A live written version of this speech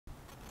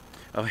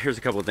Oh, here's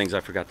a couple of things I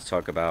forgot to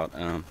talk about.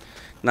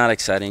 Not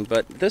exciting,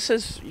 but this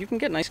is, you can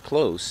get nice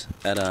clothes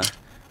at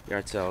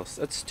yard sales.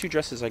 That's two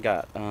dresses I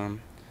got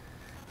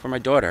for my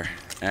daughter,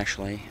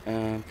 actually.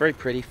 Very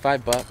pretty,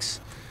 $5.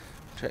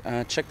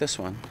 Check this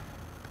one.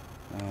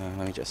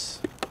 Let me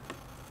just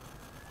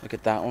look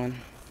at that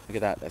one. Look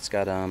at that. That's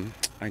got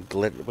a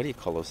glitter. What do you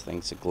call those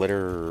things? A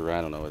glitter.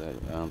 I don't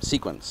know.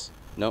 Sequins.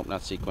 Nope,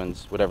 not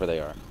sequins. Whatever they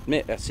are.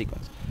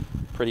 Sequins.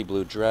 Pretty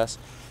blue dress.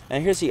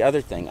 And here's the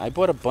other thing. I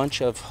bought a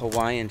bunch of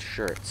Hawaiian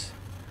shirts.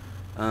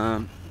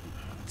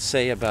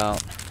 Say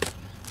about,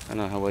 I don't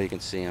know how well you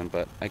can see them,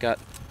 but I got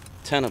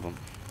 10 of them.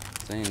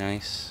 Very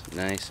nice,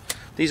 nice.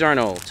 These aren't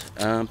old,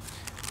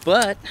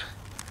 but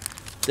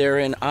they're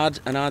an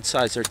odd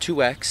size. They're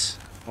 2X,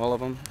 all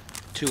of them,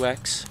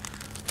 2X,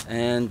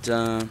 and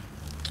I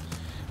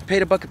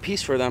paid $1 a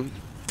piece for them.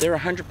 They're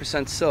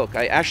 100% silk.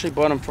 I actually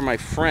bought them for my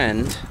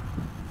friend,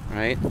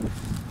 right?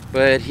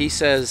 But he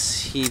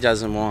says he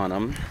doesn't want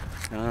them.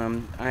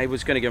 I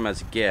was going to give them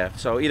as a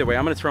gift. So either way,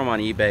 I'm going to throw them on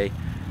eBay,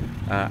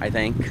 I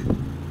think.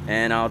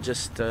 And I'll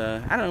just, I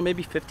don't know,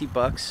 maybe 50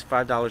 bucks,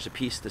 $5 a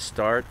piece to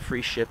start,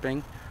 free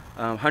shipping.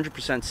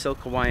 100% silk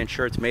Hawaiian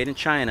shirts made in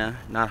China,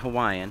 not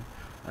Hawaiian.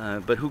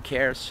 But who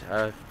cares?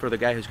 For the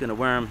guy who's going to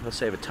wear them, he'll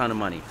save a ton of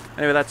money.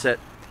 Anyway, that's it.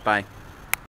 Bye.